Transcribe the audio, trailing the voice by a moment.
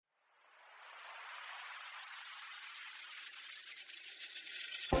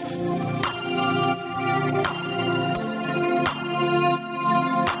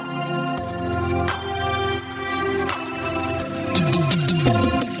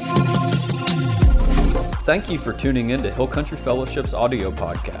Thank you for tuning in to Hill Country Fellowship's audio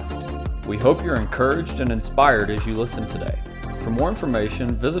podcast. We hope you're encouraged and inspired as you listen today. For more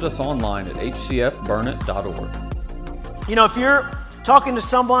information, visit us online at hcfburnett.org. You know, if you're talking to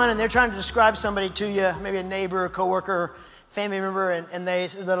someone and they're trying to describe somebody to you, maybe a neighbor, a coworker, family member, and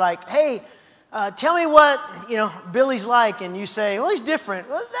they're like, hey, tell me what, Billy's like, and you say, well, he's different.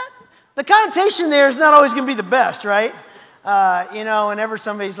 Well, the connotation there is not always going to be the best, right? Whenever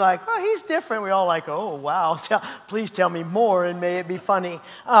somebody's like, oh, he's different, we all like, oh, wow, please tell me more, and may it be funny.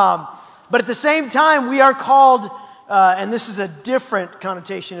 But at the same time, we are called, and this is a different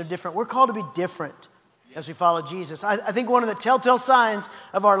connotation of different, we're called to be different as we follow Jesus. I think one of the telltale signs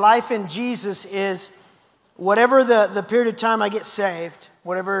of our life in Jesus is whatever the period of time I get saved,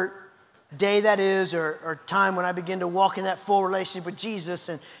 whatever day that is, or time when I begin to walk in that full relationship with Jesus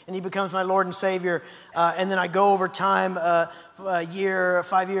and He becomes my Lord and Savior, and then I go over time, a year,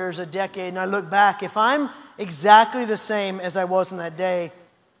 5 years, a decade, and I look back, if I'm exactly the same as I was in that day,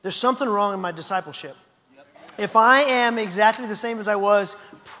 there's something wrong in my discipleship. If I am exactly the same as I was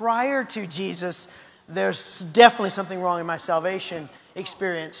prior to Jesus, there's definitely something wrong in my salvation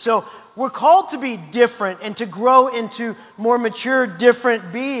experience. So we're called to be different and to grow into more mature,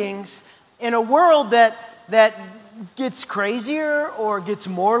 different beings in a world that gets crazier or gets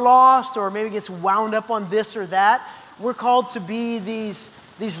more lost or maybe gets wound up on this or that. We're called to be these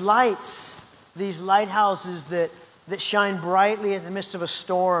lights, these lighthouses that shine brightly in the midst of a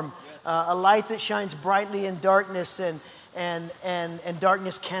storm, a light that shines brightly in darkness and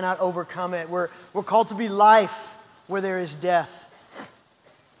darkness cannot overcome it. We're called to be life where there is death.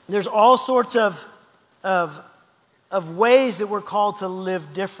 There's all sorts of ways that we're called to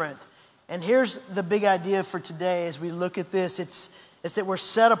live different. And here's the big idea for today as we look at this. It's that we're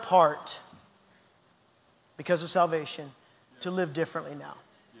set apart because of salvation to live differently now.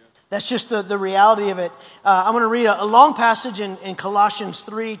 That's just the reality of it. I'm going to read a long passage in Colossians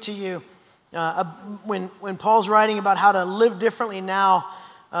 3 to you. When Paul's writing about how to live differently now,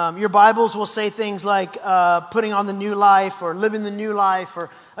 your Bibles will say things like putting on the new life or living the new life or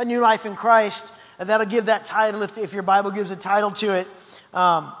a new life in Christ. And that'll give that title if your Bible gives a title to it.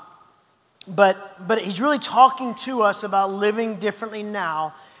 But he's really talking to us about living differently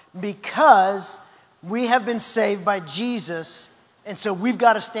now because we have been saved by Jesus. And so we've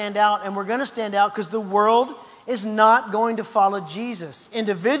got to stand out, and we're going to stand out because the world is not going to follow Jesus.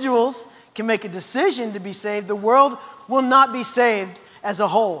 Individuals can make a decision to be saved. The world will not be saved as a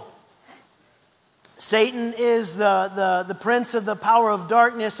whole. Satan is the prince of the power of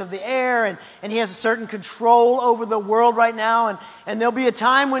darkness of the air, and he has a certain control over the world right now. And there'll be a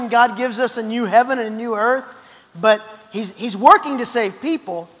time when God gives us a new heaven and a new earth, but he's working to save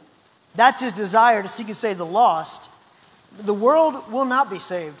people. That's his desire, to seek and save the lost. The world will not be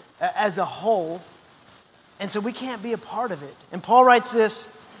saved as a whole, and so we can't be a part of it. And Paul writes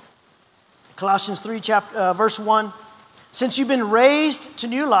this, Colossians 3, verse 1. Since you've been raised to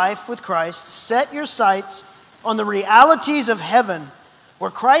new life with Christ, set your sights on the realities of heaven,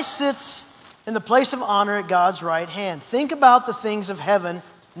 where Christ sits in the place of honor at God's right hand. Think about the things of heaven,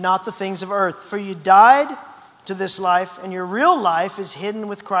 not the things of earth. For you died to this life, and your real life is hidden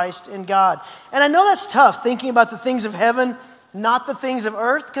with Christ in God. And I know that's tough, thinking about the things of heaven, not the things of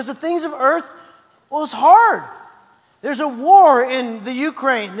earth, because the things of earth, well, it's hard. There's a war in the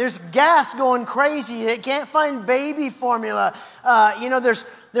Ukraine. There's gas going crazy. They can't find baby formula.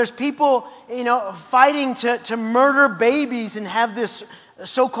 There's people, fighting to murder babies and have this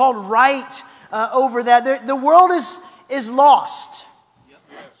so-called right over that. The world is lost.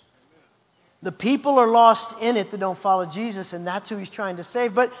 The people are lost in it that don't follow Jesus, and that's who He's trying to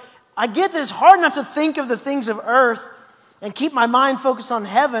save. But I get that it's hard not to think of the things of earth and keep my mind focused on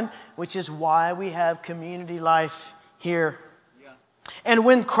heaven, which is why we have community life here. And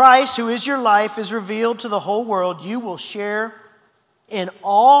when Christ, who is your life, is revealed to the whole world, you will share in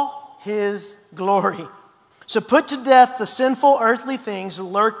all His glory. So put to death the sinful earthly things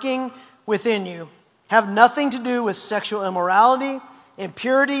lurking within you. Have nothing to do with sexual immorality,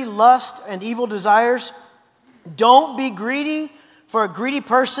 impurity, lust, and evil desires. Don't be greedy, for a greedy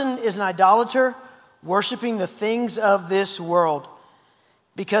person is an idolater, worshiping the things of this world.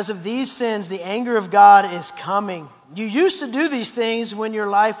 Because of these sins, the anger of God is coming. You used to do these things when your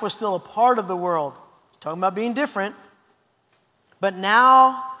life was still a part of the world. Talking about being different. But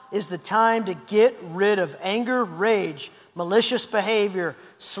now is the time to get rid of anger, rage, malicious behavior,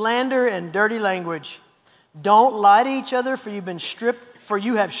 slander, and dirty language. Don't lie to each other, for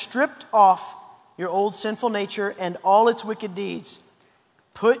you have stripped off your old sinful nature and all its wicked deeds.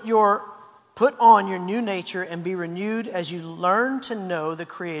 Put on your new nature and be renewed as you learn to know the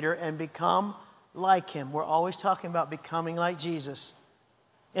Creator and become like him. We're always talking about becoming like Jesus.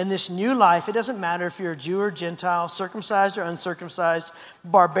 In this new life, it doesn't matter if you're a Jew or Gentile, circumcised or uncircumcised,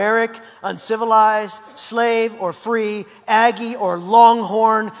 barbaric, uncivilized, slave or free, Aggie or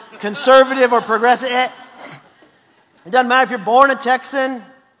Longhorn, conservative or progressive. It doesn't matter if you're born a Texan,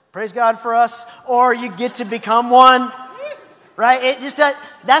 praise God for us, or you get to become one, right? It just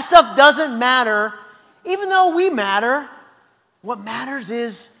that stuff doesn't matter, even though we matter. What matters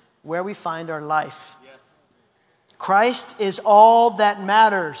is where we find our life. Christ is all that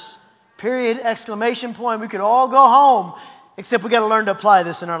matters. Period, exclamation point. We could all go home, except we got to learn to apply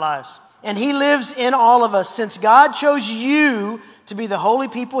this in our lives. And he lives in all of us. Since God chose you to be the holy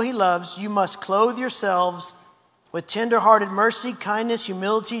people he loves, you must clothe yourselves with tender-hearted mercy, kindness,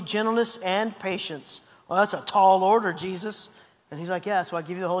 humility, gentleness, and patience. Well, that's a tall order, Jesus. And he's like, yeah, so I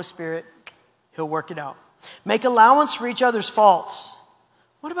give you the Holy Spirit. He'll work it out. Make allowance for each other's faults.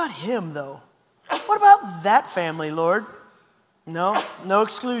 What about him, though? What about that family, Lord? No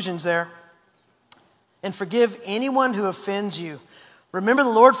exclusions there. And forgive anyone who offends you. Remember, the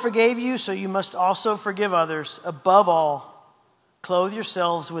Lord forgave you, so you must also forgive others. Above all, clothe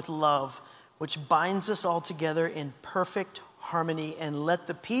yourselves with love, which binds us all together in perfect harmony. And let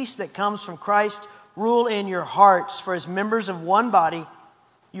the peace that comes from Christ rule in your hearts. For as members of one body,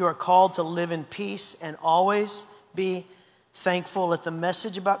 you are called to live in peace and always be thankful. Let the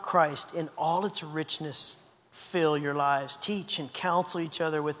message about Christ in all its richness fill your lives. Teach and counsel each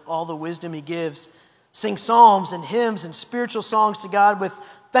other with all the wisdom he gives. Sing psalms and hymns and spiritual songs to God with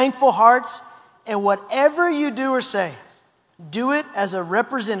thankful hearts. And whatever you do or say, do it as a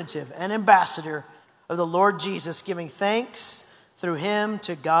representative, an ambassador of the Lord Jesus, giving thanks through him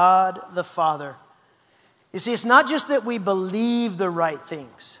to God the Father. You see, it's not just that we believe the right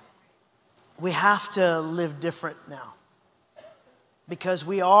things. We have to live different now. Because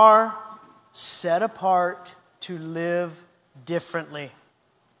we are set apart to live differently.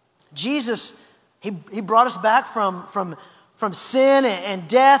 Jesus, he brought us back from sin and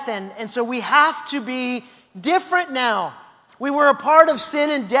death, and so we have to be different now. We were a part of sin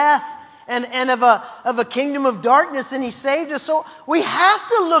and death and of a kingdom of darkness, and he saved us. So we have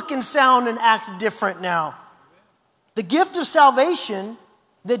to look and sound and act different now. The gift of salvation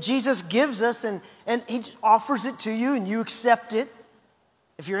that Jesus gives us, and he offers it to you, and you accept it.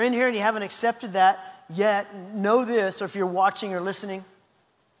 If you're in here and you haven't accepted that yet, know this, or if you're watching or listening,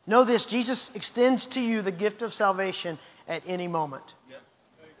 know this: Jesus extends to you the gift of salvation at any moment.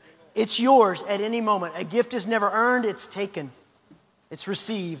 It's yours at any moment. A gift is never earned, it's taken. It's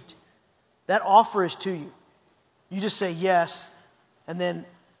received. That offer is to you. You just say yes, and then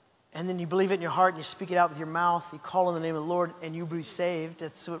you believe it in your heart, and you speak it out with your mouth. You call on the name of the Lord, and you be saved.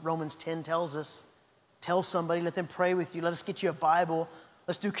 That's what Romans 10 tells us. Tell somebody, let them pray with you. Let us get you a Bible.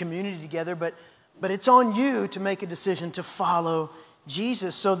 Let's do community together, but it's on you to make a decision to follow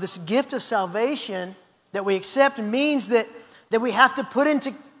Jesus. So this gift of salvation that we accept means that we have to put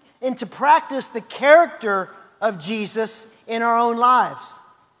into practice the character of Jesus in our own lives.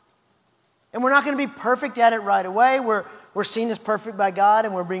 And we're not going to be perfect at it right away. We're seen as perfect by God,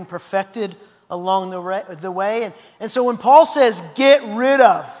 and we're being perfected along the way. And so when Paul says, get rid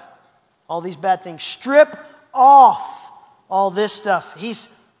of all these bad things, strip off all this stuff, he's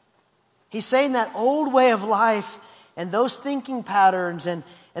saying that old way of life and those thinking patterns and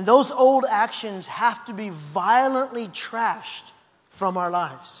those old actions have to be violently trashed from our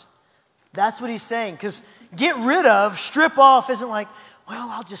lives. That's what he's saying. Because get rid of, strip off isn't like, well,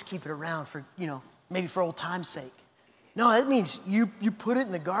 I'll just keep it around for, maybe for old time's sake. No, that means you put it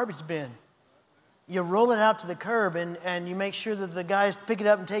in the garbage bin. You roll it out to the curb and you make sure that the guys pick it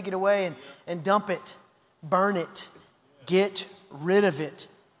up and take it away and dump it, burn it, get rid of it.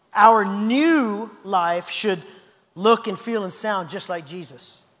 Our new life should look and feel and sound just like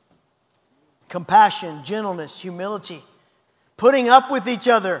Jesus. Compassion, gentleness, humility, putting up with each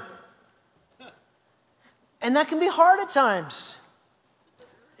other. And that can be hard at times.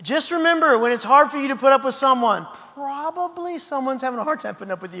 Just remember, when it's hard for you to put up with someone, probably someone's having a hard time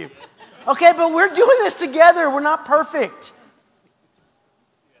putting up with you. Okay, but we're doing this together. We're not perfect.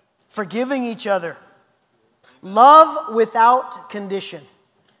 Forgiving each other. Love without condition.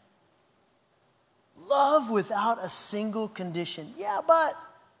 Love without a single condition. Yeah, but.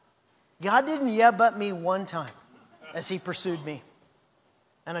 God didn't yeah, but me one time as he pursued me.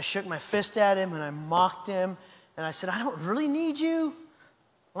 And I shook my fist at him and I mocked him. And I said, I don't really need you.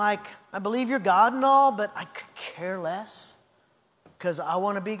 Like, I believe you're God and all, but I could care less. Because I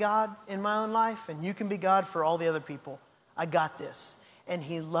want to be God in my own life, and you can be God for all the other people. I got this. And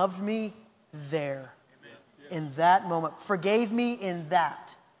he loved me there. Amen. In that moment. Forgave me in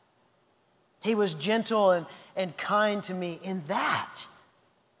that. He was gentle and kind to me in that.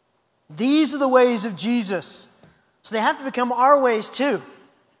 These are the ways of Jesus. So they have to become our ways too.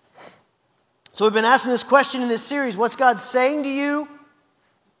 So we've been asking this question in this series, what's God saying to you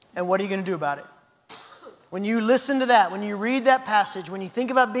and what are you going to do about it? When you listen to that, when you read that passage, when you think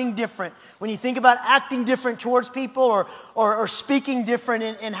about being different, when you think about acting different towards people or speaking different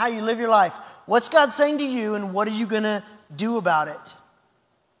in how you live your life, what's God saying to you and what are you going to do about it?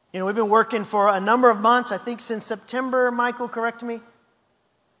 You know, we've been working for a number of months, I think since September, Michael, correct me?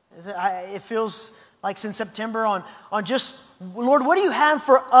 It feels like since September on just, Lord, what do you have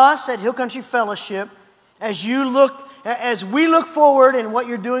for us at Hill Country Fellowship as we look forward in what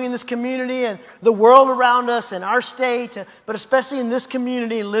you're doing in this community and the world around us and our state, but especially in this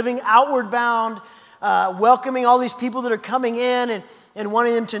community, living outward bound, welcoming all these people that are coming in and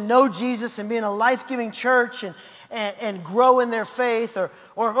wanting them to know Jesus and being a life-giving church and grow in their faith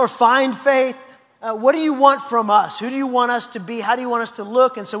or find faith. What do you want from us? Who do you want us to be? How do you want us to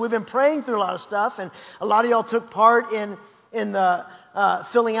look? And so we've been praying through a lot of stuff, and a lot of y'all took part in the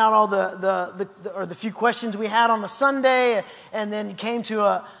filling out all the few questions we had on the Sunday, and then came to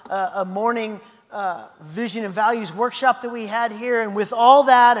a morning vision and values workshop that we had here. And with all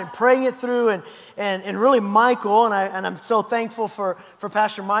that and praying it through and really Michael, and I'm so thankful for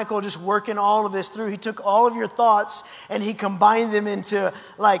Pastor Michael just working all of this through. He took all of your thoughts and he combined them into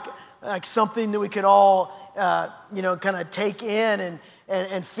like something that we could all kind of take in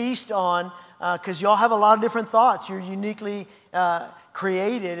and feast on, because y'all have a lot of different thoughts. You're uniquely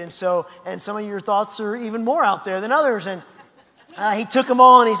created, and some of your thoughts are even more out there than others. And he took them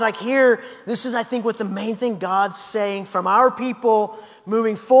all, and he's like, here, this is, I think, what the main thing God's saying from our people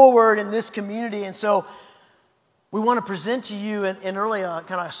moving forward in this community. And so we want to present to you in early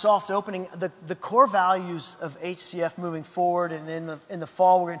kind of a soft opening the core values of HCF moving forward. And in the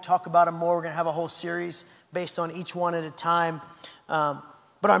fall, we're going to talk about them more. We're going to have a whole series based on each one at a time.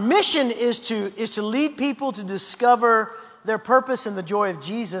 But our mission is to lead people to discover their purpose and the joy of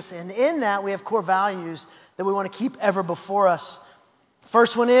Jesus. And in that, we have core values that we want to keep ever before us.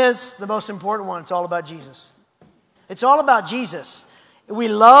 First one is the most important one. It's all about Jesus. It's all about Jesus. We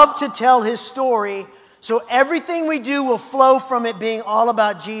love to tell his story, so everything we do will flow from it being all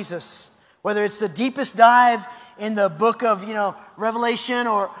about Jesus. Whether it's the deepest dive in the book of Revelation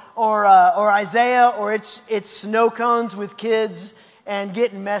or Isaiah, or it's snow cones with kids and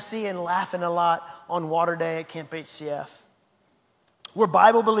getting messy and laughing a lot on Water Day at Camp HCF. We're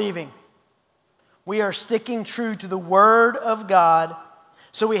Bible believing. We are sticking true to the Word of God.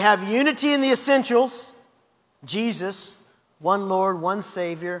 So we have unity in the essentials. Jesus, one Lord, one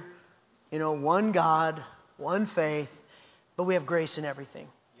Savior, one God, one faith, but we have grace in everything.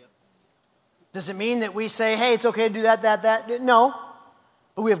 Yep. Does it mean that we say, hey, it's okay to do that? No,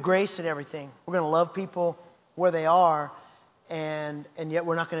 but we have grace in everything. We're going to love people where they are, and yet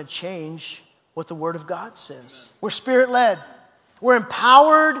we're not going to change what the Word of God says. Amen. We're Spirit-led. We're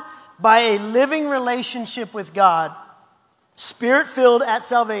empowered by a living relationship with God, Spirit-filled at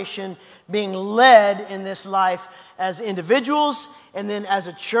salvation, being led in this life as individuals and then as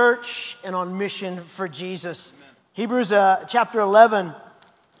a church and on mission for Jesus. Amen. Hebrews chapter 11,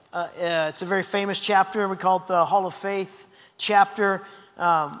 it's a very famous chapter. We call it the Hall of Faith chapter.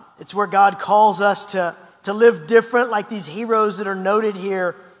 It's where God calls us to live different, like these heroes that are noted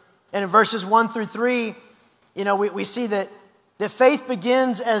here. And in verses 1 through 3, we see that faith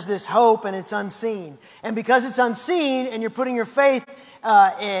begins as this hope and it's unseen. And because it's unseen and you're putting your faith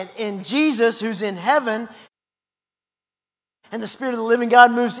in Jesus who's in heaven, and the Spirit of the living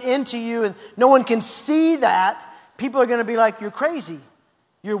God moves into you and no one can see that, people are going to be like, you're crazy.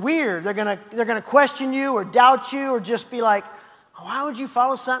 You're weird. They're going to question you or doubt you or just be like, why would you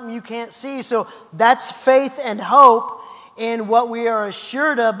follow something you can't see? So that's faith and hope in what we are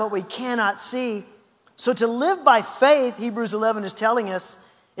assured of but we cannot see. So to live by faith, Hebrews 11 is telling us,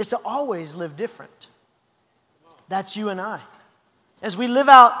 is to always live different. That's you and I. As we live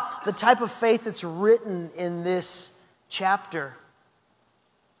out the type of faith that's written in this chapter,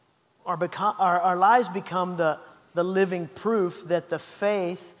 our lives become the living proof that the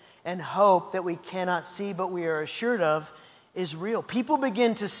faith and hope that we cannot see but we are assured of is real. People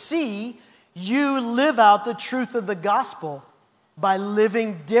begin to see you live out the truth of the gospel by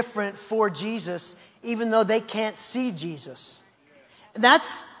living different for Jesus, even though they can't see Jesus. And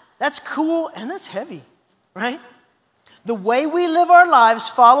that's cool and that's heavy, right? The way we live our lives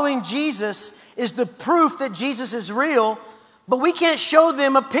following Jesus is the proof that Jesus is real, but we can't show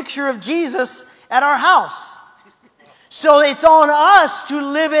them a picture of Jesus at our house. So it's on us to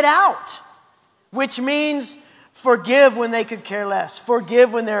live it out, which means Forgive when they could care less.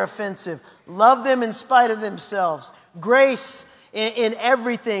 Forgive when they're offensive. Love them in spite of themselves. Grace in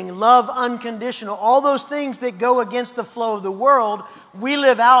everything. Love unconditional. All those things that go against the flow of the world, we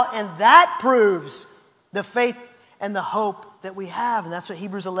live out, and that proves the faith and the hope that we have. And that's what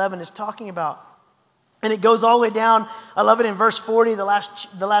Hebrews 11 is talking about. And it goes all the way down. I love it in verse 40, the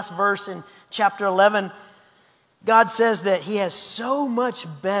last verse in chapter 11. God says that He has so much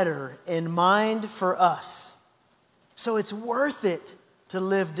better in mind for us. So it's worth it to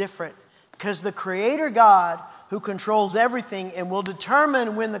live different. Because the Creator God, who controls everything and will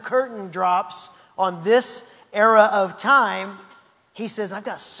determine when the curtain drops on this era of time, He says, I've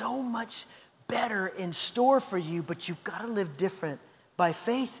got so much better in store for you, but you've got to live different by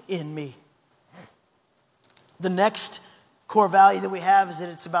faith in me. The next core value that we have is that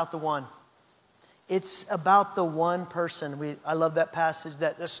it's about the one. It's about the one person. I love that passage,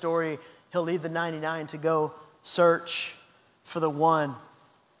 that story. He'll leave the 99 to go search for the one.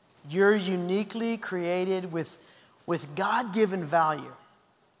 You're uniquely created with God-given value.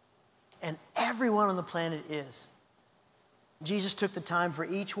 And everyone on the planet is. Jesus took the time for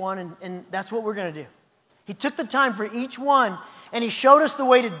each one, and that's what we're going to do. He took the time for each one, and He showed us the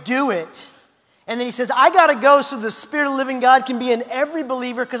way to do it. And then He says, I got to go so the Spirit of the living God can be in every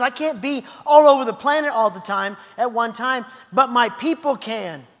believer, because I can't be all over the planet all the time at one time, but my people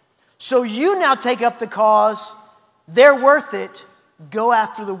can. So you now take up the cause. They're worth it. Go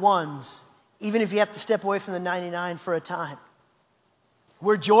after the ones, even if you have to step away from the 99 for a time.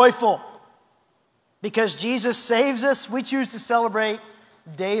 We're joyful because Jesus saves us. We choose to celebrate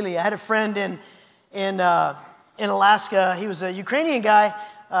daily. I had a friend in Alaska. He was a Ukrainian guy.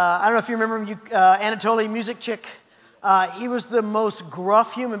 I don't know if you remember him, Anatoly Musicchik. He was the most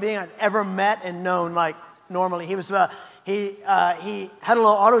gruff human being I'd ever met and known, like normally. He had a little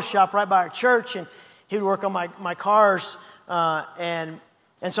auto shop right by our church, and he would work on my cars. And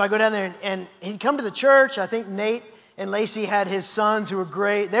so I go down there, and he'd come to the church. I think Nate and Lacey had his sons who were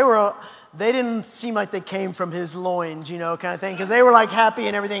great. They didn't seem like they came from his loins, kind of thing, because they were like happy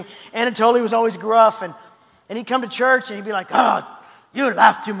and everything. Anatoly was always gruff, and he'd come to church, and he'd be like, you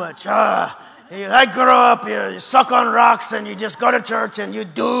laugh too much. I grew up, you suck on rocks, and you just go to church, and you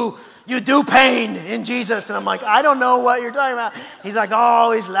do pain in Jesus. And I'm like, I don't know what you're talking about. He's like,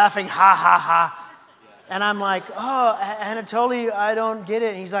 he's laughing, ha, ha, ha. And I'm like, Anatoly, I don't get it.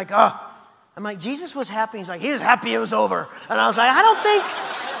 And he's like, I'm like, Jesus was happy. He's like, he was happy it was over. And I was like, I don't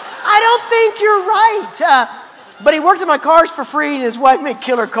think you're right. But he worked in my cars for free, and his wife made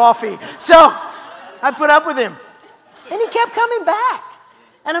killer coffee. So I put up with him. And he kept coming back.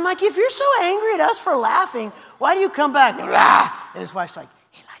 And I'm like, if you're so angry at us for laughing, why do you come back? And his wife's like,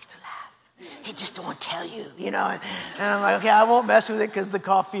 he likes to laugh. He just don't tell you, And I'm like, okay, I won't mess with it because the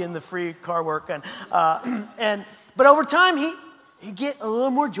coffee and the free car work. But over time, he'd get a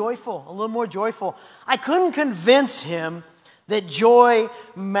little more joyful. I couldn't convince him that joy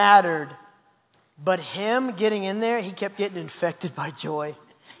mattered. But him getting in there, he kept getting infected by joy.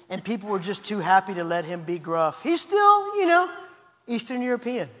 And people were just too happy to let him be gruff. He's still, Eastern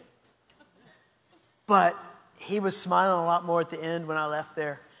European. But he was smiling a lot more at the end when I left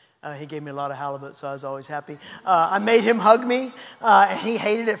there. He gave me a lot of halibut, so I was always happy. I made him hug me, and he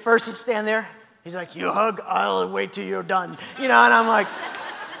hated it. First he'd stand there. He's like, you hug, I'll wait till you're done. And I'm like,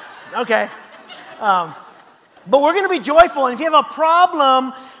 okay. But we're going to be joyful. And if you have a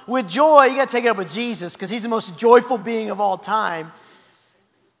problem with joy, you got to take it up with Jesus, because He's the most joyful being of all time.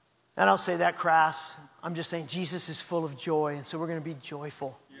 I don't say that crass. I'm just saying Jesus is full of joy, and so we're going to be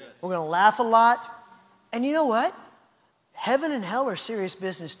joyful. Yes. We're going to laugh a lot. And you know what? Heaven and hell are serious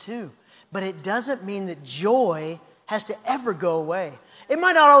business too. But it doesn't mean that joy has to ever go away. It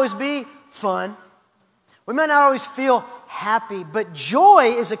might not always be fun. We might not always feel happy. But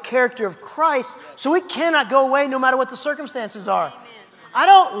joy is a character of Christ, so it cannot go away no matter what the circumstances are. Amen. I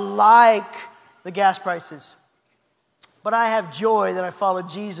don't like the gas prices. But I have joy that I followed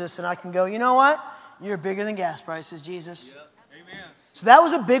Jesus, and I can go, you know what? You're bigger than gas prices, Jesus. Yep. Amen. So that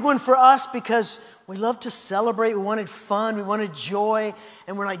was a big one for us because we love to celebrate. We wanted fun. We wanted joy.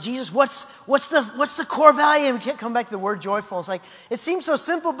 And we're like, Jesus, what's the core value? And we can't come back to the word joyful. It's like, it seems so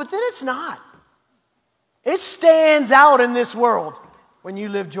simple, but then it's not. It stands out in this world when you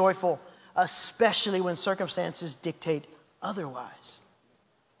live joyful, especially when circumstances dictate otherwise.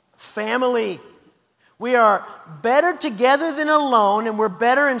 Family. We are better together than alone, and we're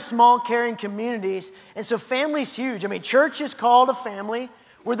better in small, caring communities. And so family's huge. Church is called a family.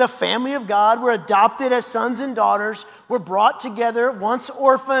 We're the family of God. We're adopted as sons and daughters. We're brought together, once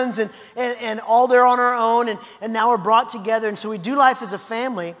orphans, and all there on our own, and now we're brought together. And so we do life as a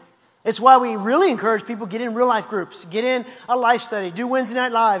family. It's why we really encourage people get in real life groups, get in a life study, do Wednesday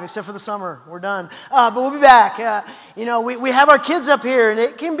Night Live, except for the summer. We're done. But we'll be back. We have our kids up here, and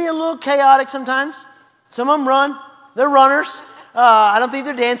it can be a little chaotic sometimes. Some of them run. They're runners. I don't think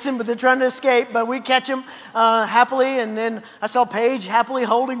they're dancing, but they're trying to escape. But we catch them happily, and then I saw Paige happily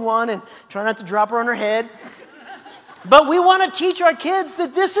holding one and trying not to drop her on her head. But we want to teach our kids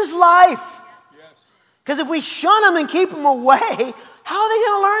that this is life. Because if we shun them and keep them away, how are they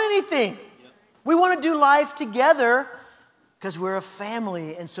going to learn anything? Yep. We want to do life together because we're a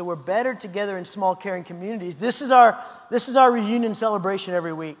family, and so we're better together in small, caring communities. This is our reunion celebration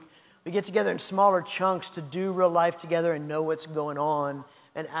every week. We get together in smaller chunks to do real life together and know what's going on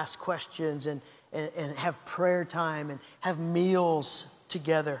and ask questions and have prayer time and have meals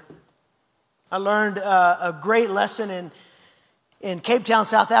together. I learned a great lesson in Cape Town,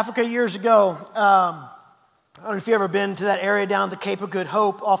 South Africa years ago. I don't know if you've ever been to that area down the Cape of Good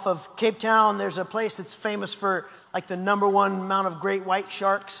Hope off of Cape Town. There's a place that's famous for like the #1 amount of great white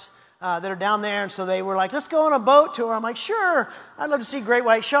sharks that are down there. And so they were like, let's go on a boat tour. I'm like, sure, I'd love to see great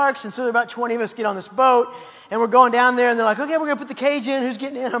white sharks. And so about 20 of us get on this boat and we're going down there and they're like, okay, we're going to put the cage in. Who's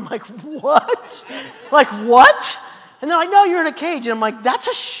getting in? I'm like, what? Like, what? And they're like, no, you're in a cage. And I'm like, that's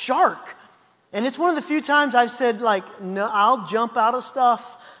a shark. And it's one of the few times I've said like, no, I'll jump out of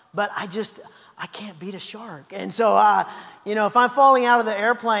stuff, but I can't beat a shark. And so, if I'm falling out of the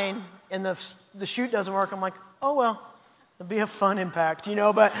airplane and the chute doesn't work, I'm like, oh, well, it'll be a fun impact,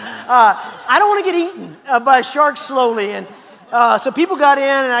 But I don't want to get eaten by a shark slowly. And so people got in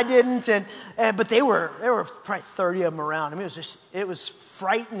and I didn't. But there were probably 30 of them around. I mean, it was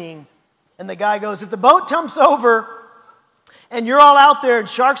frightening. And the guy goes, if the boat tumps over and you're all out there and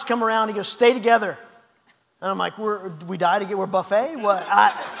sharks come around, he goes, stay together. And I'm like, we die to get, we're buffet? What?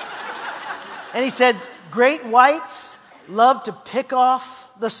 And he said, great whites love to pick off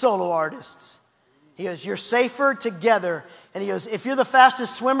the solo artists. He goes, you're safer together. And he goes, if you're the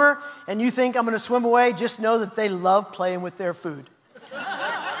fastest swimmer and you think I'm going to swim away, just know that they love playing with their food.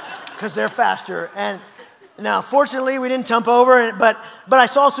 Because they're faster. And now, fortunately, we didn't tump over, but I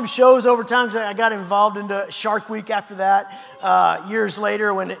saw some shows over time because I got involved into Shark Week after that years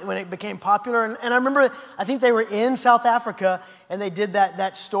later when it became popular. And I remember, I think they were in South Africa, and they did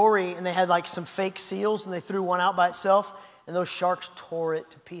that story, and they had like some fake seals, and they threw one out by itself, and those sharks tore it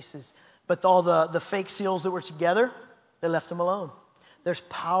to pieces. But all the fake seals that were together, they left them alone. There's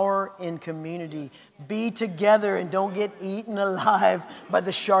power in community. Be together and don't get eaten alive by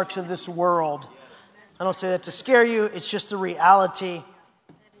the sharks of this world. I don't say that to scare you. It's just the reality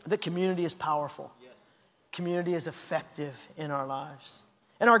that community is powerful. Yes. Community is effective in our lives.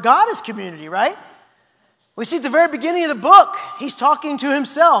 And our God is community, right? We see at the very beginning of the book, he's talking to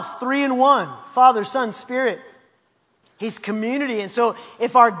himself, 3 in 1, Father, Son, Spirit. He's community. And so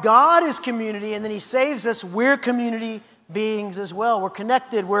if our God is community and then he saves us, we're community beings as well. We're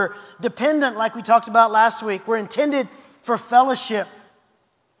connected. We're dependent, like we talked about last week. We're intended for fellowship.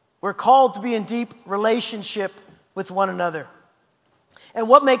 We're called to be in deep relationship with one another. And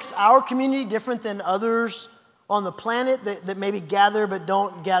what makes our community different than others on the planet that maybe gather but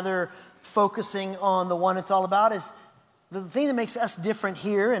don't gather focusing on the one it's all about is the thing that makes us different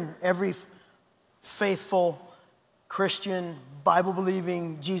here and every faithful Christian,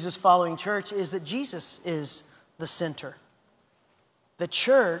 Bible-believing, Jesus-following church is that Jesus is the center. The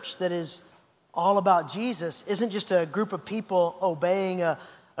church that is all about Jesus isn't just a group of people obeying a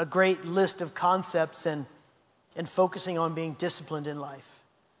great list of concepts and focusing on being disciplined in life.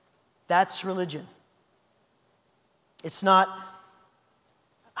 That's religion. It's not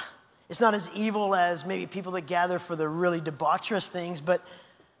as evil as maybe people that gather for the really debaucherous things, but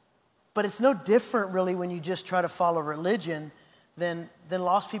it's no different really when you just try to follow religion than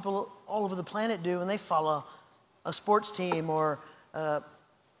lost people all over the planet do when they follow a sports team or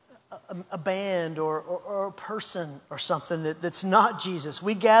a band or a person or something that's not Jesus.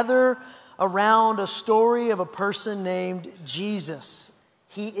 We gather around a story of a person named Jesus.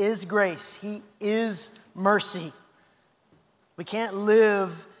 He is grace. He is mercy. We can't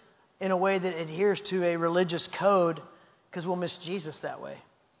live in a way that adheres to a religious code because we'll miss Jesus that way.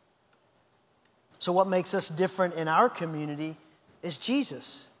 So what makes us different in our community is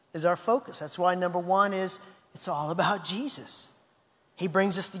Jesus, is our focus. That's why number 1 is it's all about Jesus. He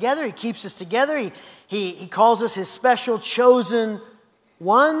brings us together. He keeps us together. He calls us his special chosen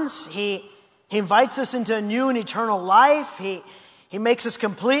ones. He invites us into a new and eternal life. He makes us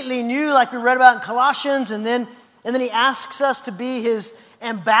completely new like we read about in Colossians. And then he asks us to be his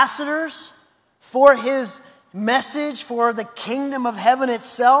ambassadors for his message, for the kingdom of heaven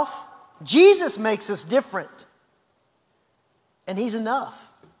itself. Jesus makes us different. And he's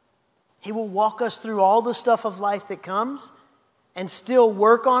enough. He will walk us through all the stuff of life that comes and still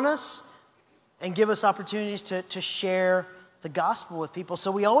work on us and give us opportunities to share the gospel with people.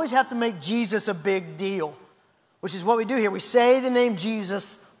 So we always have to make Jesus a big deal, which is what we do here. We say the name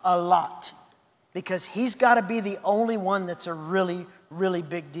Jesus a lot because he's got to be the only one that's a really, really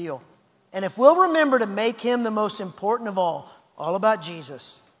big deal. And if we'll remember to make him the most important of all about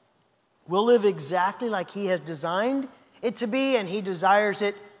Jesus, we'll live exactly like he has designed it to be and he desires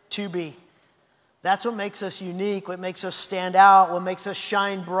it to be. That's what makes us unique, what makes us stand out, what makes us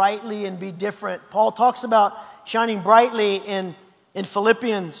shine brightly and be different. Paul talks about shining brightly in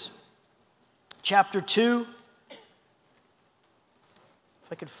Philippians chapter 2.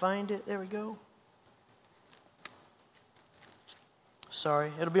 If I could find it, there we go.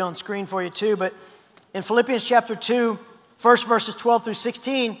 Sorry, it'll be on screen for you too, but in Philippians chapter 2, first verses 12 through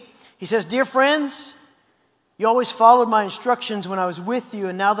 16, he says, "Dear friends, you always followed my instructions when I was with you,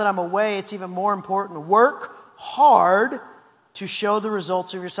 and now that I'm away, it's even more important. Work hard to show the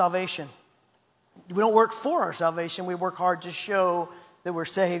results of your salvation." We don't work for our salvation. We work hard to show that we're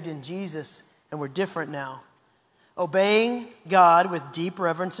saved in Jesus and we're different now. "Obeying God with deep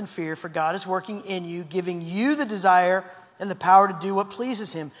reverence and fear, for God is working in you, giving you the desire and the power to do what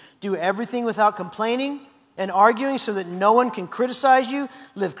pleases him. Do everything without complaining and arguing so that no one can criticize you.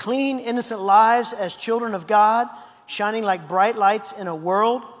 Live clean, innocent lives as children of God, shining like bright lights in a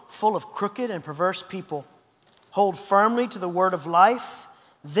world full of crooked and perverse people. Hold firmly to the word of life.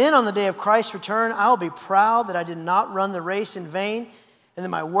 Then on the day of Christ's return, I will be proud that I did not run the race in vain and that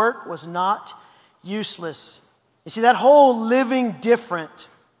my work was not useless." You see, that whole living different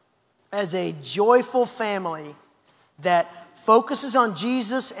as a joyful family that focuses on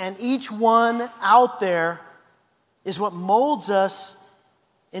Jesus and each one out there is what molds us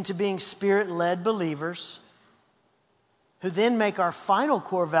into being Spirit-led believers who then make our final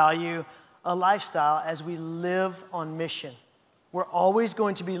core value a lifestyle as we live on mission. We're always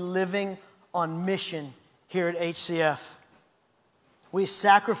going to be living on mission here at HCF. We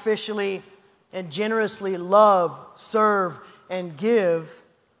sacrificially and generously love, serve, and give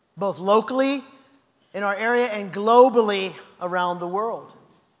both locally in our area and globally around the world.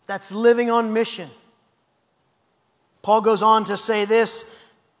 That's living on mission. Paul goes on to say this.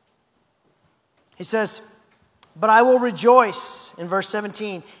 He says, "But I will rejoice," in verse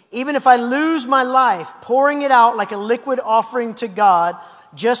 17, "even if I lose my life, pouring it out like a liquid offering to God,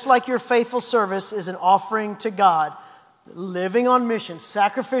 just like your faithful service is an offering to God." Living on mission,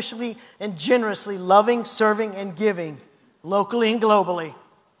 sacrificially and generously loving, serving, and giving, locally and globally.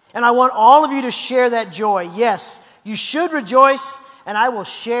 And I want all of you to share that joy. Yes, you should rejoice, and I will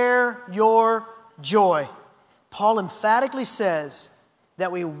share your joy. Paul emphatically says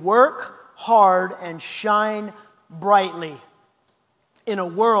that we work hard and shine brightly in a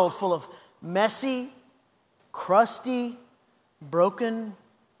world full of messy, crusty, broken,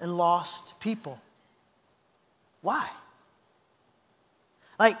 and lost people. Why?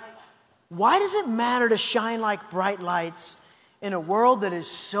 Why does it matter to shine like bright lights in a world that is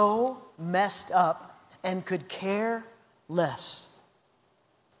so messed up and could care less?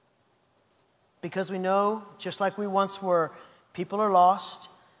 Because we know, just like we once were, people are lost,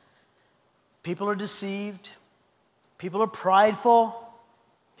 people are deceived, people are prideful,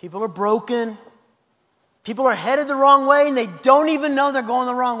 people are broken, people are headed the wrong way and they don't even know they're going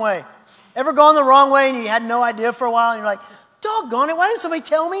the wrong way. Ever gone the wrong way and you had no idea for a while and you're like, doggone it, why didn't somebody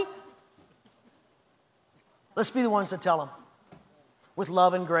tell me? Let's be the ones to tell them with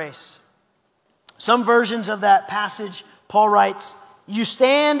love and grace. Some versions of that passage, Paul writes, "You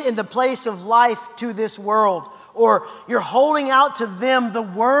stand in the place of life to this world," or "You're holding out to them the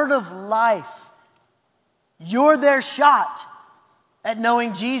word of life." You're their shot at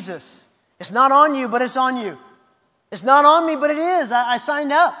knowing Jesus. It's not on you, but it's on you. It's not on me, but it is. I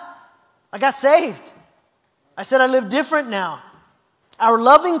signed up. I got saved. I said I live different now. Our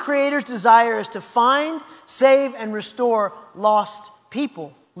loving Creator's desire is to find, save, and restore lost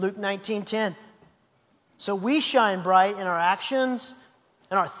people. Luke 19:10. So we shine bright in our actions,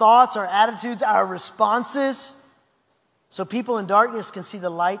 in our thoughts, our attitudes, our responses, so people in darkness can see the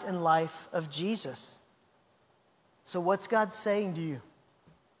light and life of Jesus. So what's God saying to you?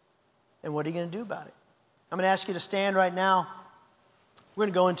 And what are you going to do about it? I'm going to ask you to stand right now. We're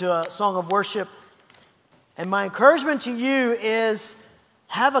going to go into a song of worship. And my encouragement to you is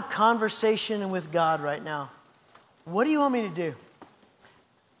have a conversation with God right now. What do you want me to do?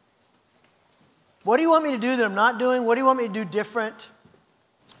 What do you want me to do that I'm not doing? What do you want me to do different?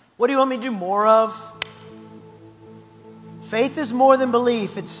 What do you want me to do more of? Faith is more than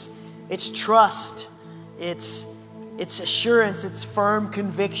belief. It's trust. It's assurance. It's firm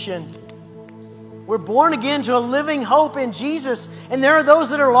conviction. We're born again to a living hope in Jesus, and there are those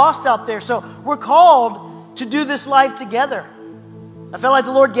that are lost out there. So we're called to do this life together. I felt like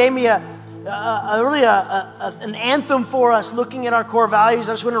the Lord gave me an anthem for us, looking at our core values.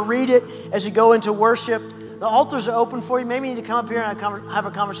 I just want to read it as we go into worship. The altars are open for you. Maybe you need to come up here and have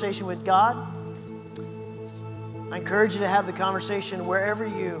a conversation with God. I encourage you to have the conversation wherever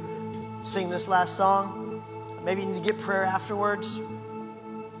you sing this last song. Maybe you need to get prayer afterwards.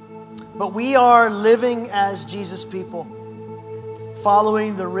 But we are living as Jesus people,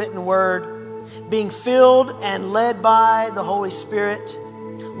 following the written word, being filled and led by the Holy Spirit,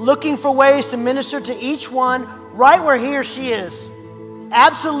 looking for ways to minister to each one right where he or she is,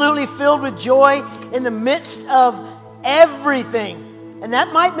 absolutely filled with joy in the midst of everything. And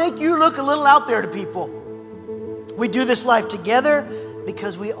that might make you look a little out there to people. We do this life together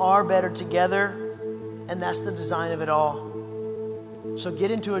because we are better together, and that's the design of it all. So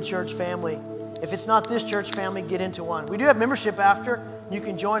get into a church family. If it's not this church family, get into one. We do have membership after. You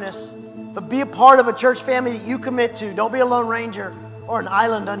can join us. But be a part of a church family that you commit to. Don't be a lone ranger or an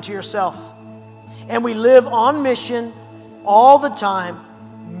island unto yourself. And we live on mission all the time.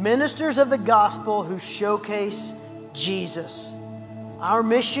 Ministers of the gospel who showcase Jesus. Our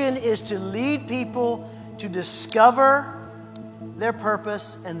mission is to lead people to discover their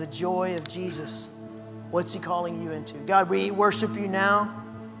purpose and the joy of Jesus. What's he calling you into? God, we worship you now.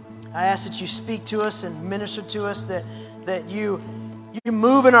 I ask that you speak to us and minister to us, that you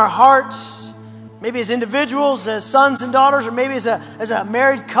move in our hearts, maybe as individuals, as sons and daughters, or maybe as a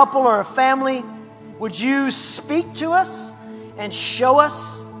married couple or a family. Would you speak to us and show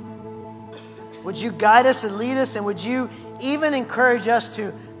us? Would you guide us and lead us? And would you even encourage us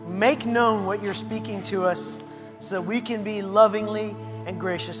to make known what you're speaking to us so that we can be lovingly and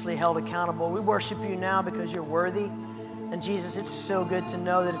graciously held accountable? We worship you now because you're worthy. And Jesus, it's so good to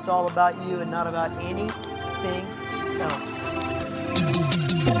know that it's all about you and not about anything else.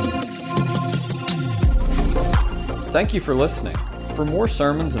 Thank you for listening. For more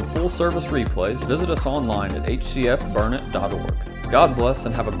sermons and full service replays, visit us online at hcfburnett.org. God bless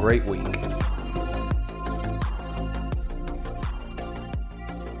and have a great week.